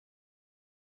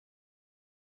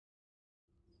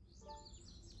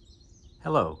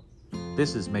Hello,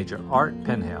 this is Major Art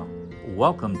Penhale.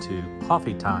 Welcome to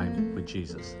Coffee Time with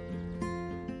Jesus.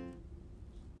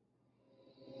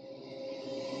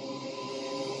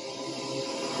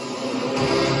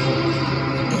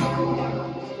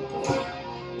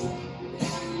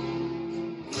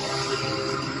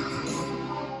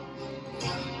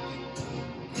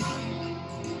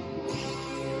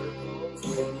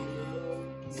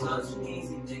 Such an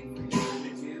easy thing for you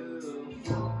to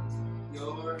do.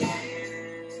 Your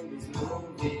hand is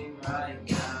moving right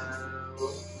now.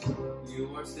 You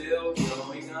are still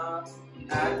showing up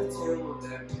at the tomb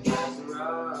of every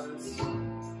Lazarus.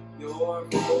 Your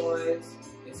voice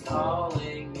is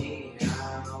calling me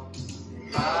out.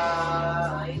 And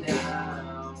right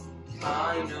now,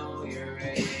 I know you're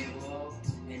able.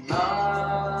 And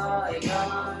my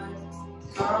God,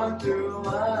 come through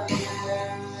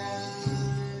again.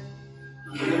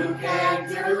 You can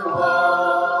do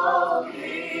all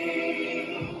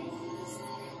things.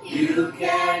 You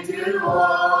can do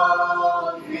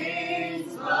all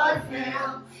things but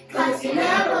fail. 'Cause you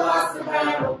never lost the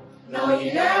battle. No,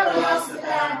 you never lost the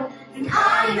battle. And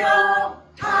I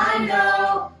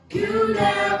know, you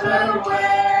never will.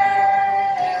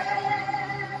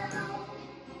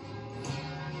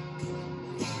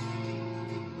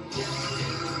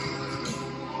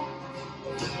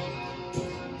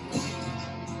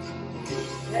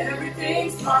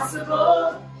 Everything's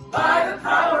possible by the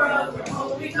power of the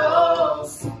Holy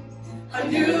Ghost. A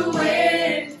new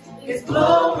wind is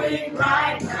blowing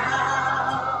right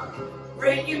now,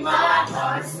 breaking my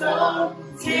heart stone,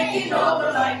 taking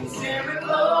over like a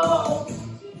miracle.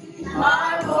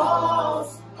 My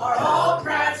walls are all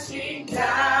crashing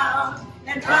down,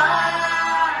 and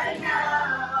right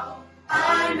now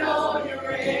I know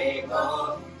you're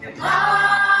able, and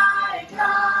my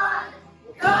God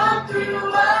will come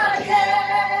through again.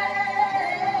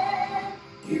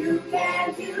 You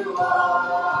can do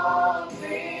all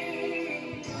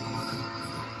things.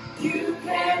 You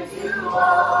can do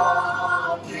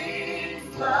all things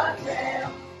but fail.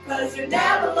 'Cause you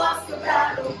never lost the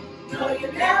battle. No,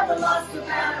 you never lost the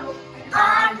battle. And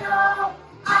I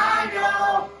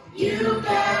know, you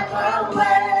never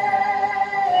will.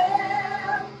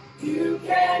 You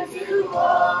can do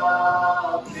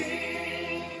all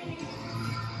things.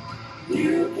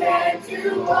 You can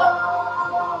do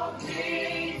all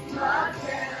things but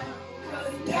fail. 'Cause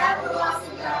you never lost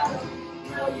the battle.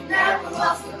 No, you never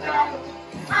lost the battle.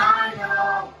 I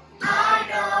know,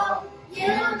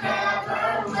 you never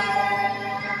will.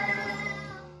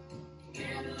 You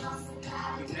never lost the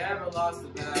battle. You never lost the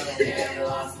battle. You never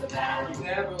lost the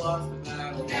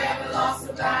battle. You never lost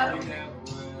the battle. You never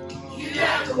will. You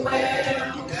never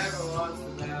will. You never lost the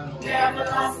battle. Never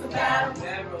lost the battle.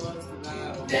 Never lost the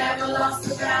battle. Never lost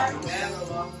the battle. Never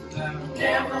lost the battle.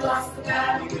 Never lost the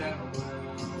battle.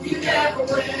 You never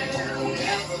will. You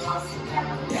never lost the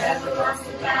battle. Never lost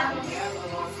the battle. Never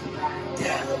lost the battle.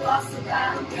 Never lost the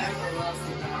battle. Never lost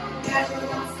the battle. Never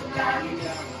lost the battle.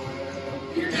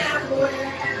 You never will.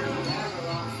 Never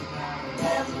lost the battle.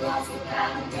 Never lost the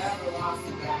battle. Never lost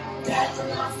the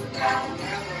battle.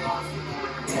 Never lost the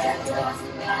battle. Never lost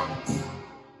the battle.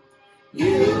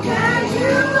 You can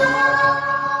do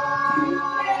all. You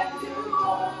can do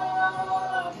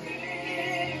all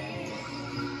things.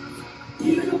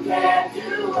 You can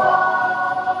do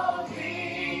all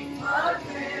things but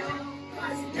fail.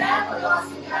 'Cause you never lost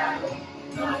the battle.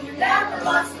 No, you never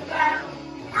lost the battle.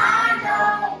 I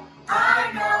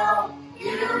know,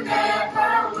 you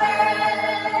never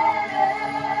will.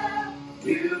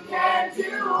 You can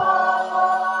do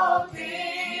all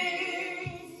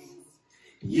things.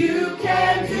 You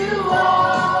can do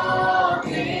all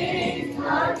things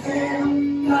but fail.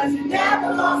 'Cause you never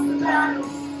lost the battle.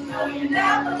 No, you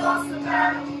never lost the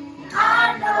battle. I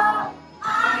know,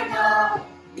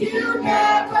 you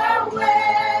never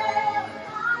will.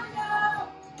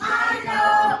 I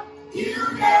know, you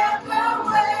never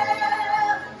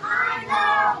will. I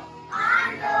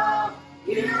know,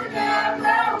 you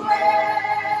never will.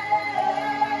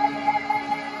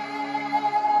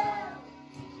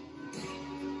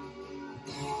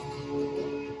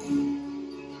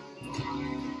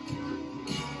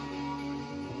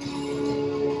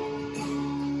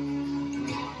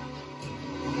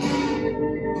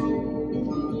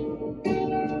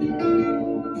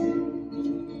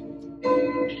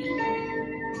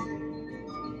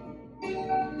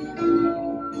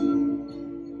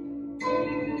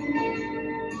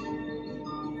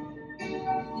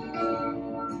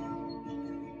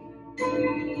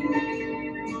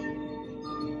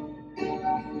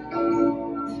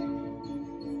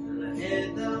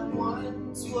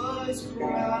 was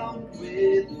crowned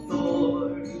with thorns.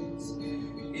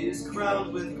 is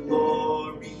crowned with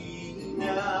glory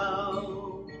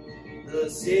now. The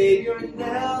Savior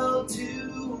knelt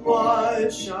to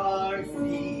wash our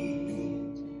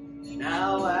feet.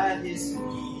 Now at his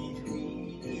feet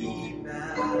we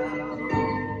bow.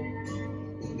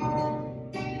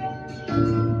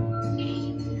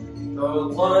 The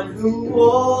one who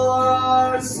wore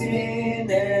our sin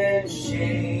and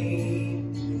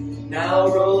shame, now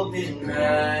robed in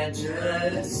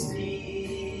majesty,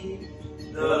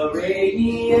 the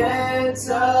radiance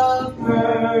of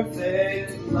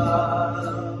perfect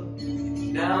love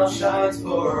now shines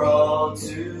for all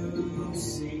to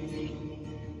see.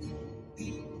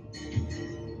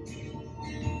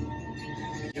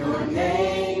 Your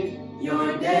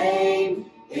name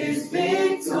is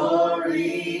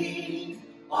victory.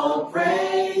 All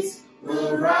praise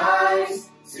will rise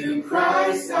to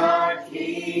Christ our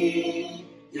King.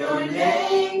 Your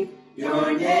name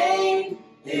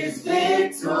is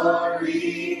victory.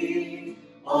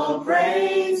 All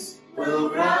praise will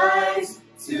rise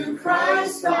to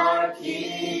Christ our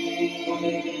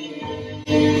King.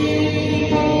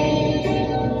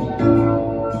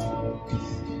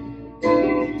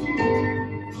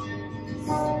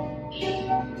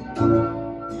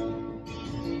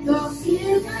 The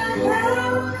fear that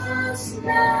held us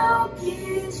now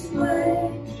gives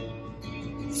way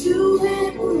to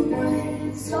Him who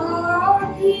reigns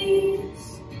our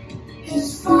peace.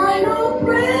 His final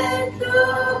breath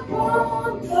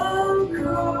upon the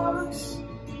cross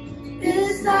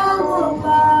is now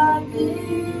alive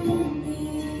in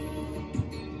me.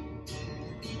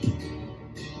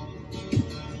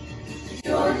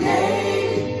 Your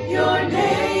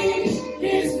name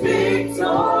is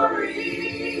victory.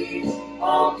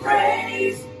 All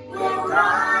praise will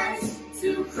rise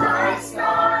to Christ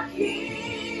our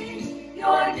King.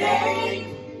 Your name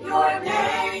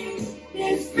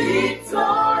is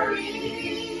victory.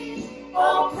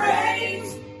 All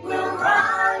praise will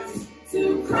rise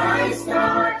to Christ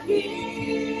our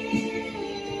King.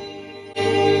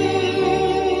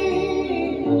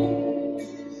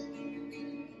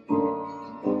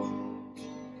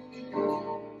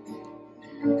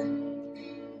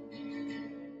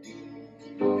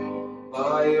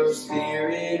 By your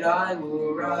Spirit I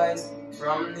will rise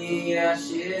from the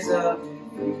ashes of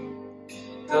defeat.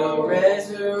 The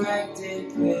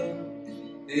resurrected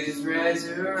King is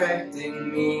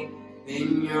resurrecting me.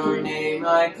 In your name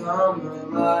I come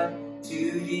alive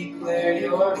to declare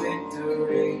your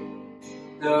victory.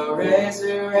 The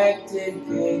resurrected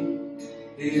King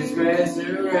is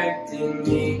resurrecting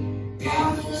me. In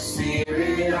the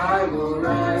Spirit I will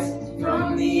rise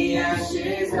from the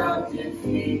ashes of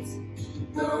defeat.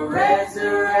 The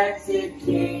resurrected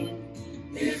King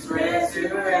is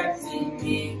resurrecting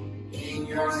me. In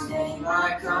your name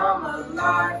I come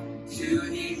alive to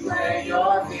declare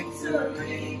your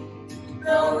victory.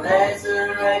 The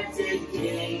resurrected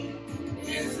King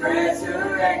is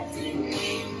resurrecting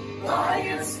me. By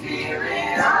your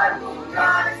Spirit I will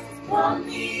rise from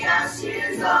the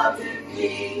ashes of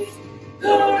defeat.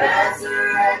 The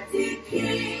resurrected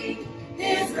King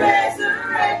is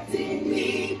resurrecting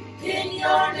me. In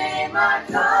your name I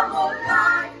come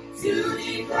alive to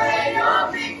declare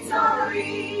your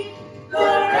victory.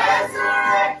 The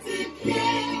resurrected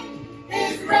King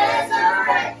is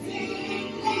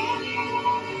resurrecting me.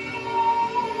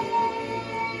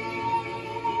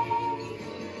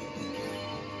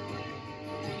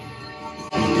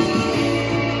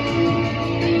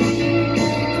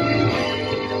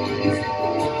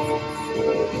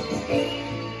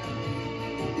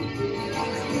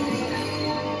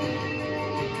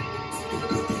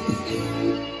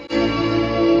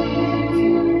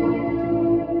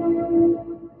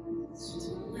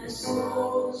 The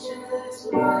soldiers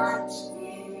watched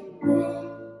him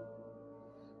win,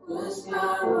 was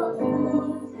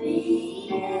powerful the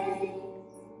end.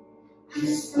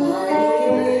 His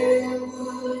fire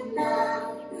would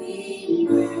not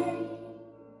remain.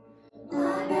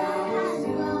 Our God has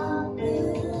dropped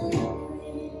the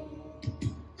grave.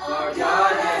 Our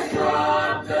God has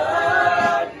dropped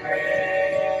the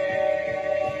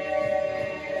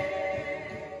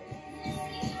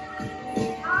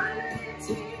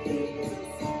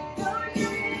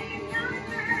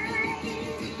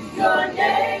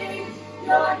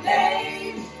Your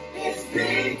name is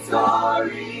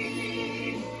victory.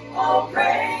 All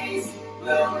praise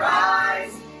will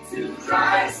rise to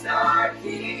Christ our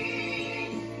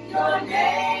King. Your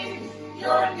name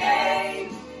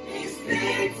is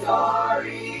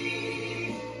victory.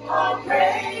 All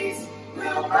praise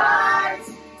will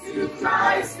rise to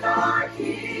Christ our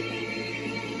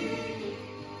King.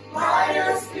 By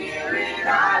your Spirit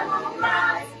I will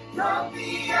rise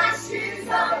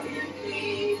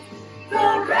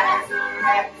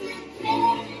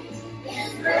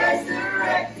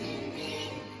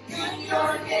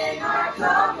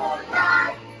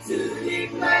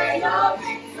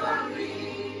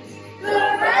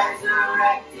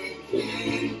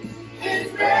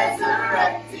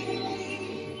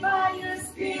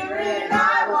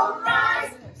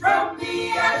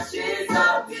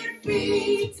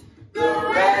defeat.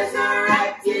 The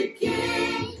resurrected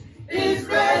King is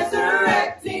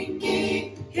resurrecting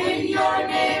me. In your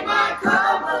name I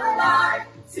come alive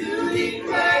to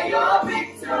declare your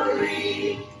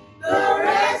victory. The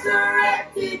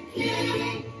resurrected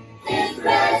King is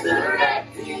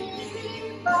resurrecting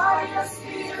me. By your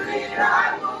Spirit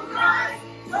I will rise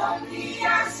from the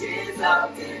ashes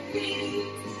of defeat.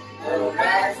 The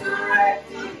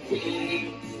resurrected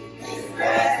King is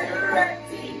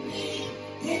resurrecting me.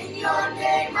 In your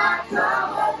name I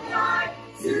come alive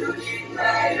to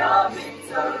declare your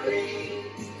victory.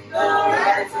 The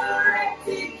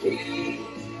resurrected King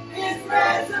is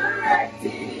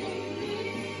resurrecting me.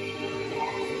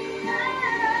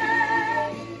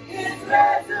 Is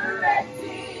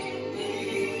resurrecting me.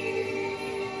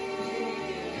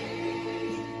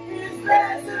 Is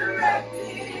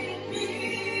resurrecting me.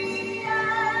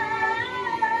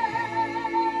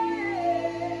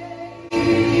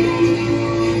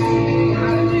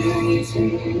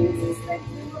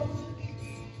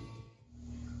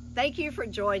 Thank you for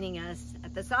joining us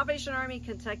at the Salvation Army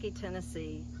Kentucky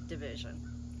Tennessee Division.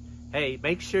 Hey,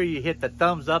 make sure you hit the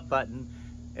thumbs up button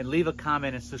and leave a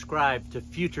comment and subscribe to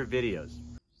future videos.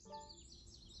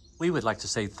 We would like to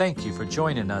say thank you for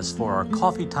joining us for our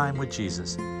Coffee Time with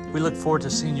Jesus. We look forward to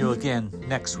seeing you again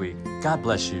next week. God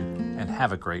bless you and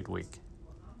have a great week.